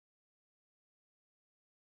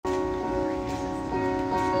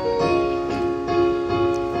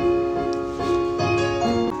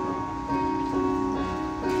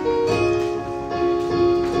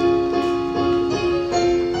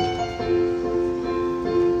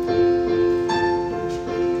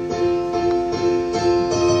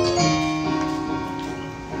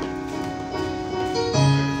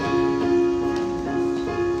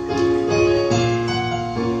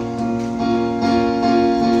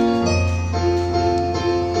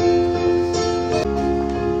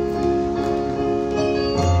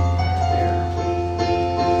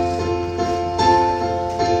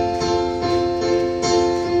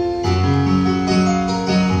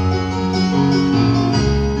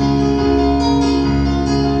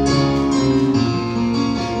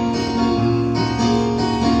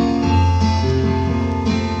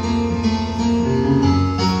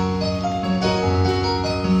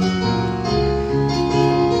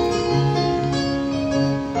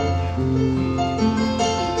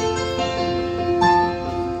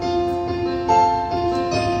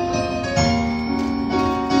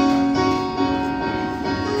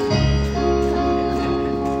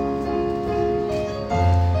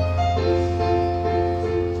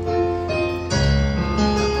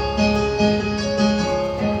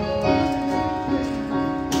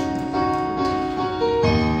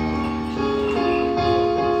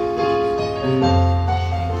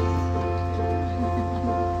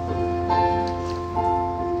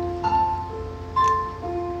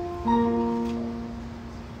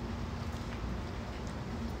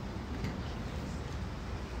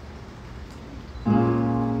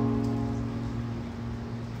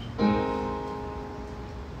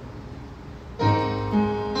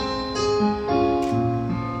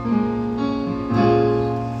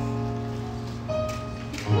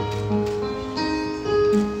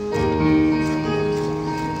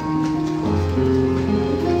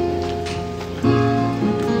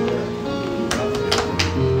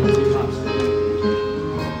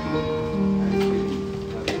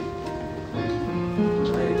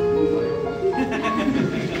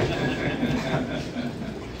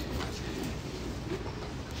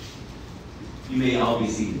may all be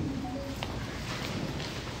seated.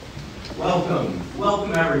 Welcome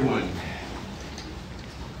everyone.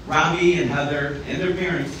 Ravi and Heather and their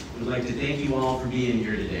parents would like to thank you all for being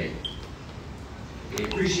here today. They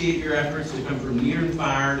appreciate your efforts to come from near and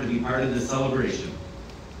far to be part of this celebration.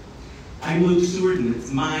 I'm Luke Seward, and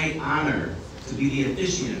it's my honor to be the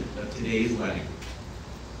officiant of today's wedding.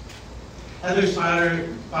 Heather's father,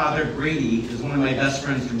 Grady, is one of my best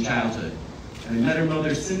friends from childhood. I met her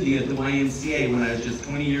mother, Cindy, at the YMCA when I was just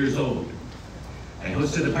 20 years old. I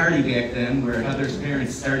hosted a party back then where Heather's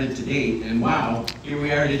parents started to date, and wow, here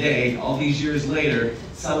we are today, all these years later,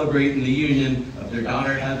 celebrating the union of their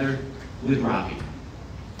daughter, Heather, with Ravi.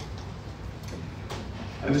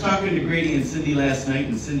 I was talking to Grady and Cindy last night,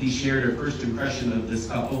 and Cindy shared her first impression of this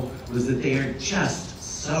couple was that they are just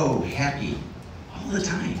so happy all the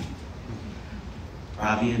time.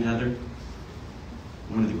 Ravi and Heather,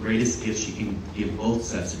 one of the greatest gifts you can give both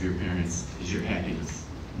sets of your parents is your happiness.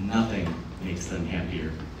 Nothing makes them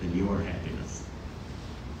happier than your happiness.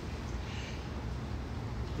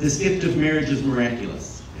 This gift of marriage is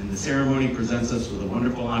miraculous, and the ceremony presents us with a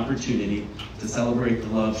wonderful opportunity to celebrate the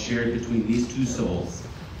love shared between these two souls.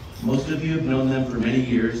 Most of you have known them for many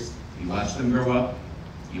years. You watched them grow up,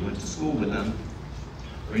 you went to school with them,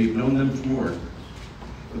 or you've known them from work.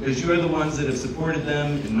 Because you are the ones that have supported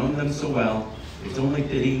them and known them so well, it's only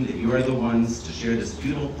fitting that you are the ones to share this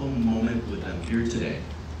beautiful moment with them here today.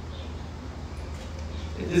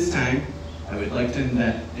 At this time, I would like to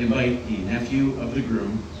invite the nephew of the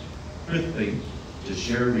groom, Prithvi, to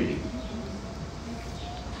share a reading.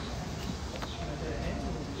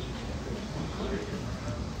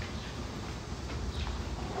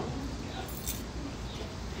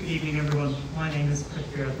 Good evening, everyone. My name is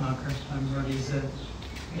Prithvi. I'm Ravi's,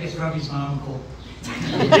 Ravi's my uncle.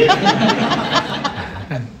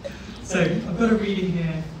 So, I've got a reading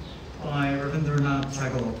here by Rabindranath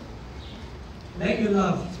Tagore. Let your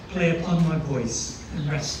love play upon my voice and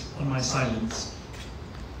rest on my silence.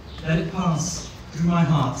 Let it pass through my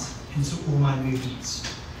heart into all my movements.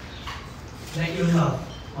 Let your love,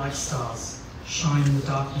 like stars, shine in the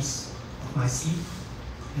darkness of my sleep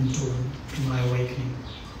and dawn in my awakening.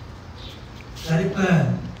 Let it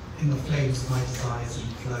burn in the flames of my desires and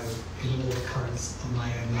flow in all the currents of my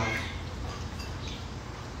own love.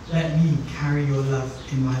 Let me carry your love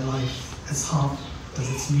in my life as harp does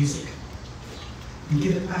its music, and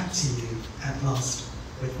give it back to you at last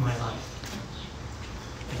with my life.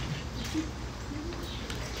 Thank you.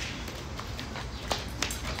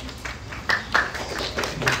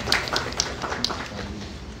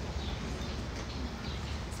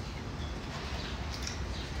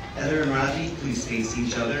 Heather and Ravi, please face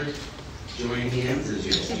each other. Join hands as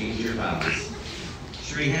you exchange your vows.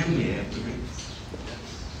 Shriham, may I have the rings?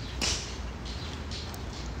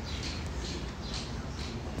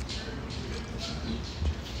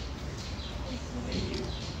 Thank you.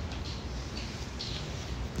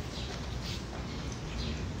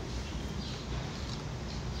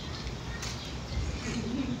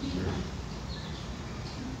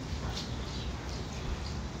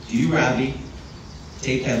 Do you, Ravi,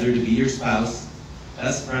 take Heather to be your spouse,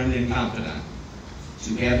 best friend, and confidant,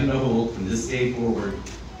 to have and to hold from this day forward,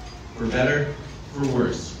 for better, for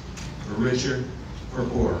worse, for richer, for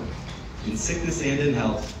poorer, in sickness and in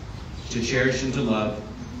health, to cherish and to love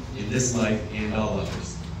in this life and all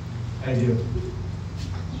others? I do.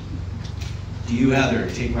 Do you, Heather,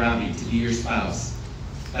 take Ravi to be your spouse,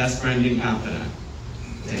 best friend, and confidant,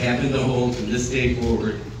 to have and to hold from this day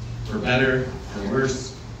forward, for better, for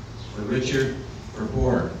worse, for richer, for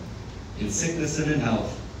poorer, in sickness and in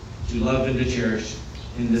health, to love and to cherish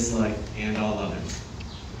in this life and all others?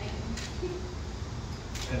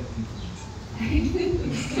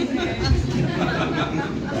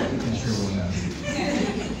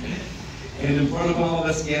 And in front of all of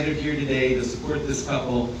us gathered here today to support this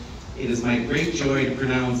couple, it is my great joy to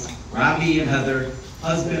pronounce Ravi and Heather,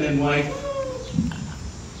 husband and wife.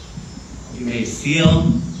 You may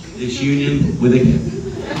seal this union with a gift.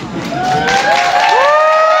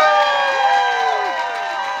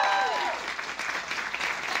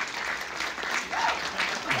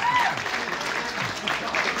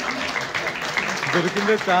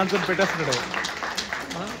 దొరికిందే chance అని పెట్టేస్తున్నాడు.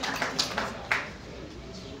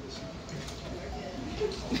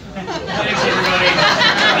 Thanks, everybody.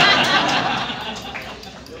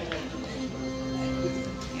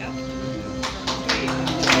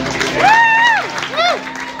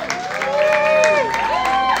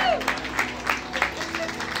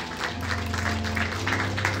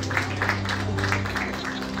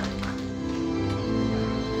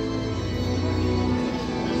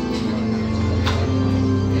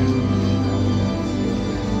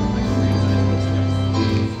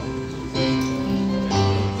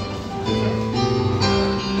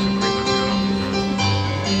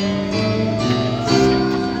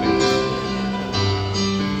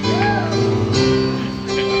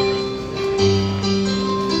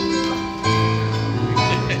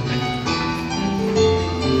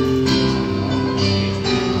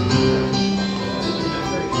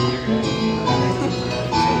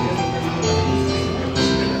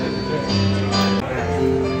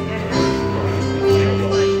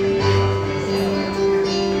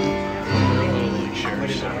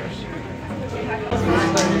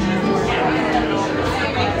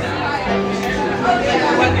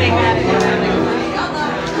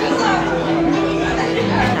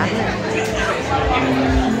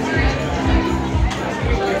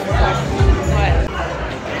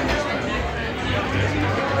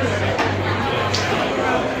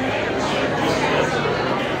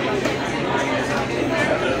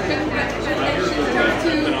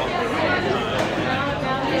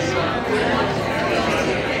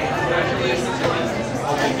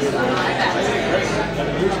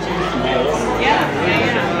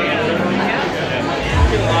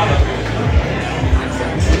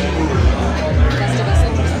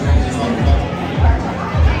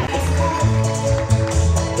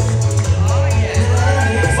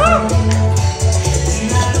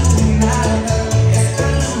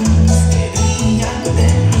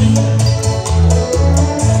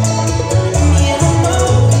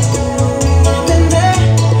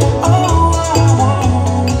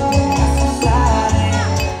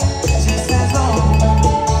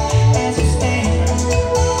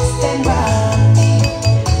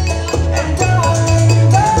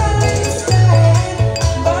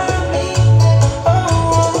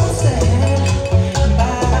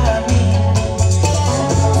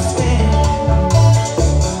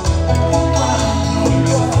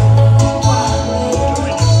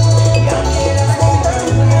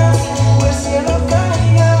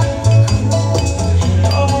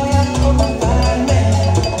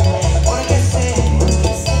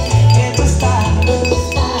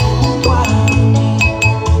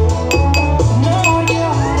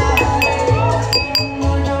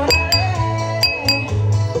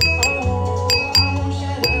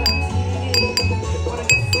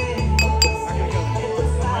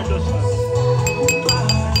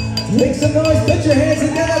 Make some noise, put your hands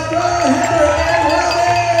together for Heather and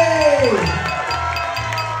Ravi!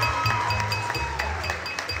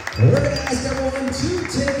 We're going to ask everyone to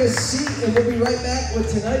take a seat and we'll be right back with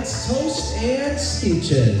tonight's toast and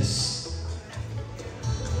speeches.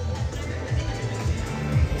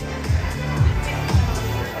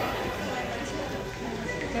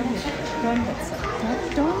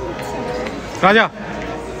 Raja.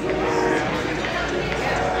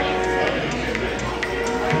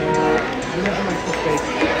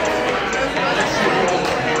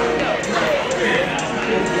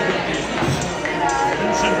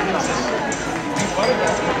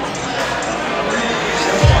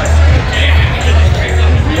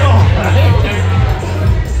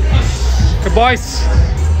 Okay,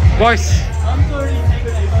 boys.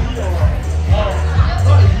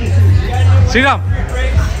 Sriram.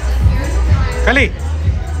 Kali.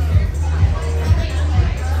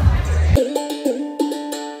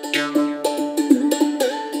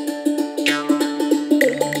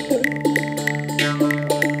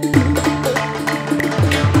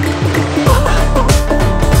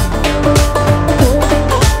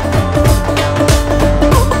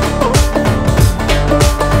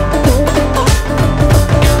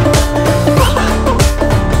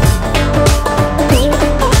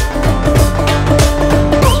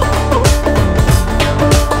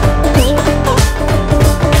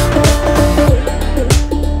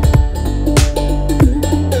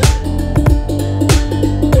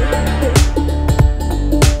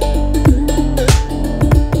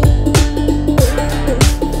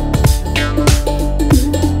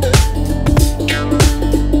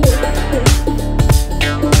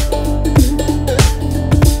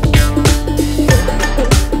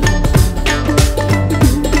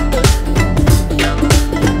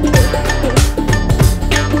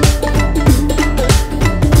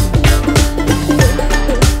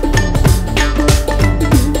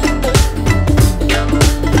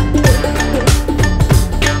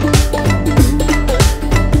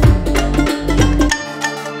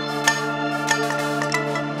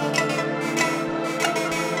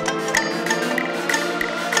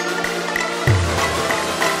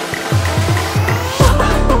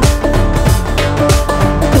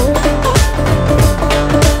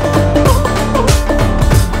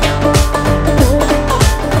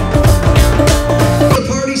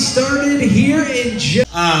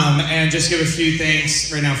 And just give a few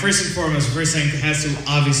thanks right now. First and foremost, first thing has to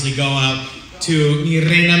obviously go out to mi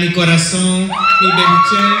reina, mi corazón, mi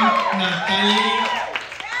benchen, Natalie,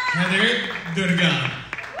 Heather, Durga.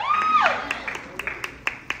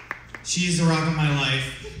 She's the rock of my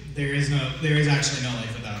life. There is actually no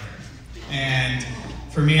life without her. And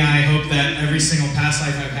for me, I hope that every single past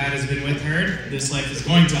life I've had has been with her. This life is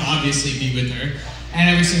going to obviously be with her. And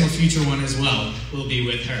every single future one as well will be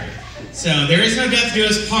with her. So there is no death do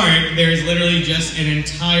us part. There is literally just an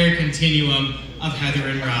entire continuum of Heather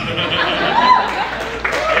and Ravi.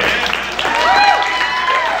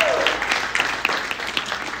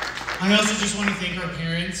 I also just want to thank our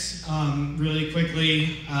parents really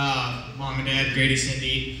quickly, Mom and Dad, Grady,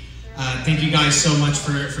 Cindy. Thank you guys so much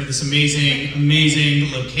for this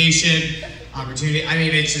amazing location, opportunity. I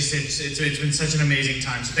mean, it's been such an amazing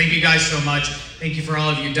time. So thank you guys so much. Thank you for all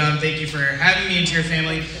of you've done. Thank you for having me into your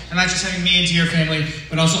family, and not just having me into your family,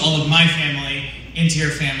 but also all of my family into your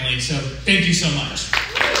family. So thank you so much.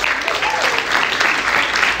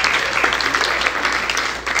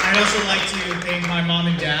 I'd also like to thank my mom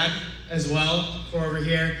and dad as well for over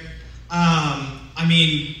here. I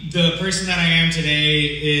mean, the person that I am today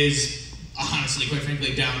is honestly, quite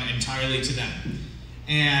frankly, down entirely to them.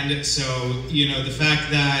 And so, you know, the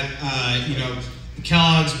fact that, you know,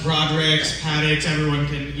 Kellogg's, Broderick's, Paddock's, everyone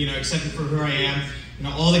can, you know, accept me for who I am. You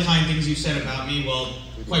know, all the kind things you've said about me, well,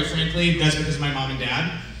 quite frankly, that's because of my mom and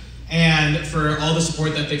dad. And for all the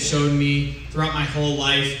support that they've shown me throughout my whole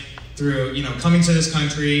life, through, you know, coming to this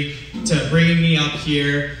country, to bringing me up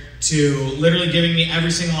here, to literally giving me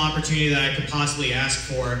every single opportunity that I could possibly ask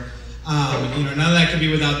for. You know, none of that could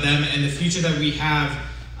be without them, and the future that we have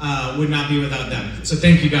would not be without them. So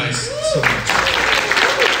thank you guys so much.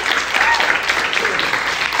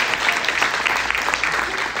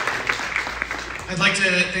 I'd like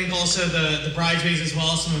to thank also the bridesmaids as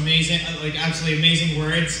well. Some amazing, like absolutely amazing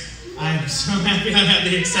words. I'm so happy I had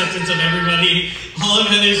the acceptance of everybody, all of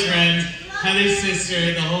Heather's friends, Heather's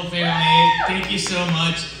sister, the whole family. Thank you so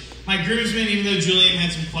much. My groomsmen, even though Julian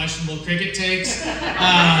had some questionable cricket takes, you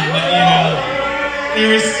know, they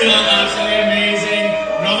were still absolutely amazing.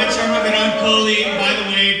 Rohit Sharma, Virat Kohli, by the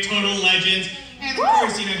way, total legends. And of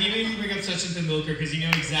course, you know, he made me bring up Sachin Tendulkar because he knew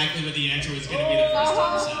exactly what the answer was going to be the first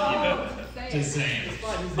time. So, you know, just saying.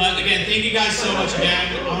 But again, thank you guys so much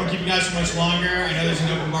again. I won't keep you guys for much longer. I know there's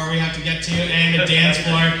an open bar we have to get to and a dance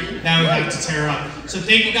floor that we have to tear up. So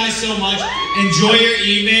thank you guys so much. Enjoy your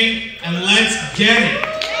evening and let's get it.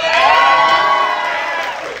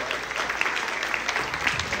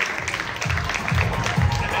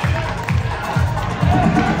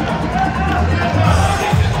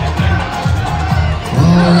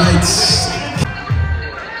 All right.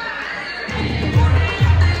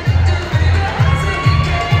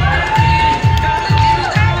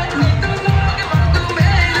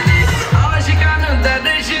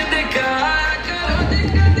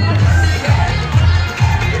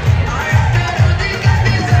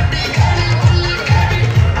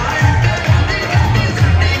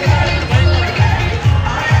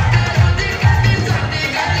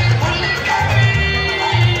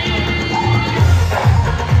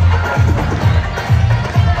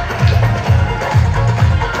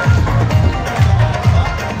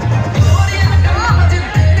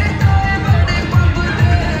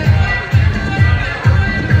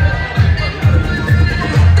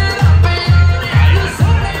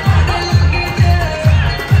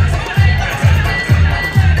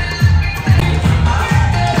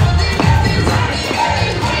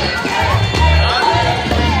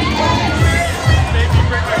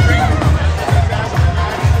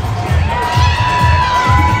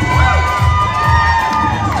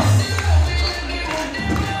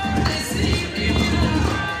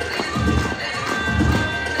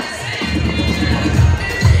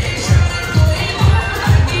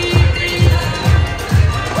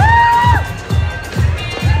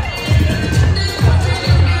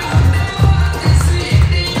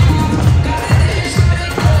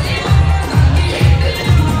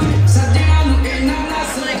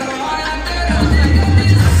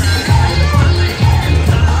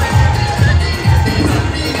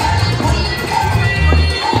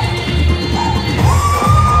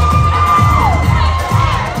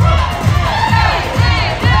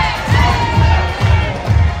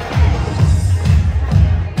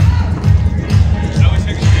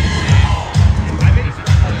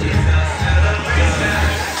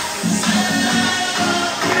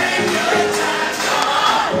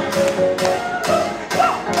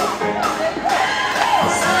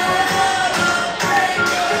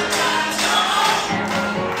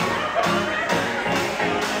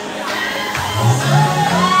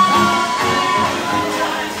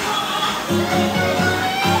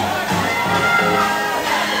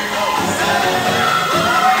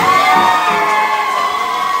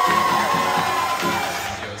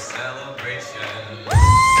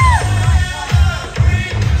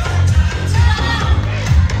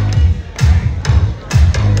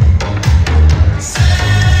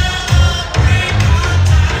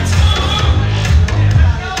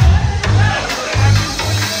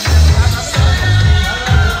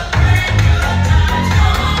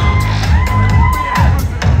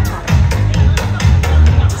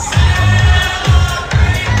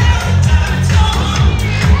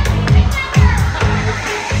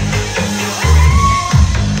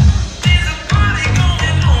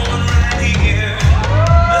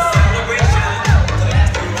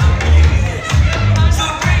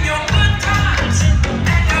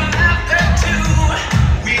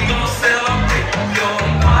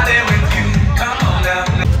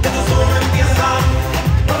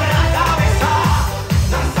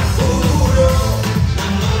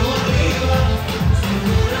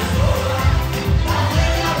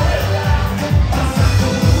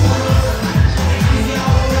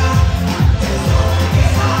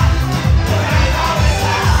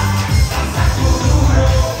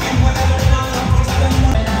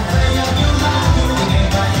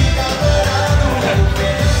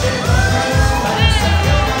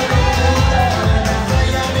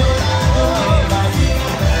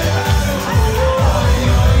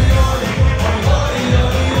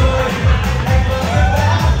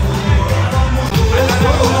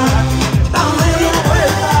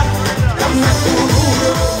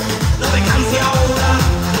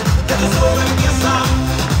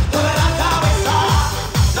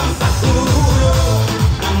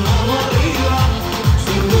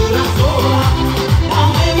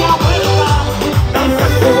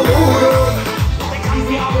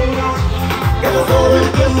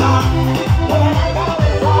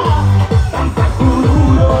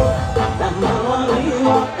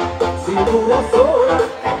 sabrosura,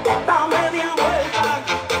 da media vuelta,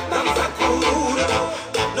 danza kuduro,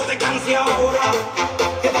 no te canses ahora,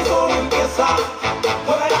 que esto solo empieza,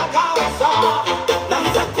 mueve la cabeza,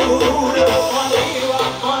 danza kuduro, arriba,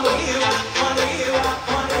 arriba, arriba,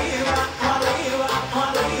 arriba, arriba,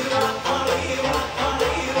 arriba, arriba,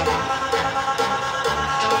 arriba.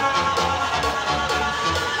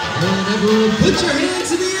 And everyone put your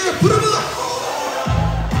hands in the air, put them up.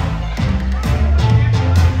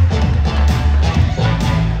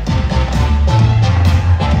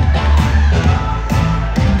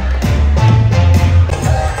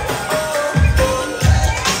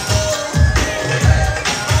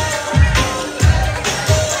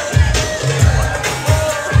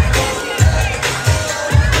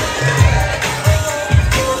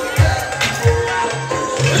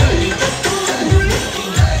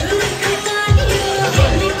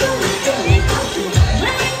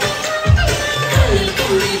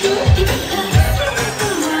 Leave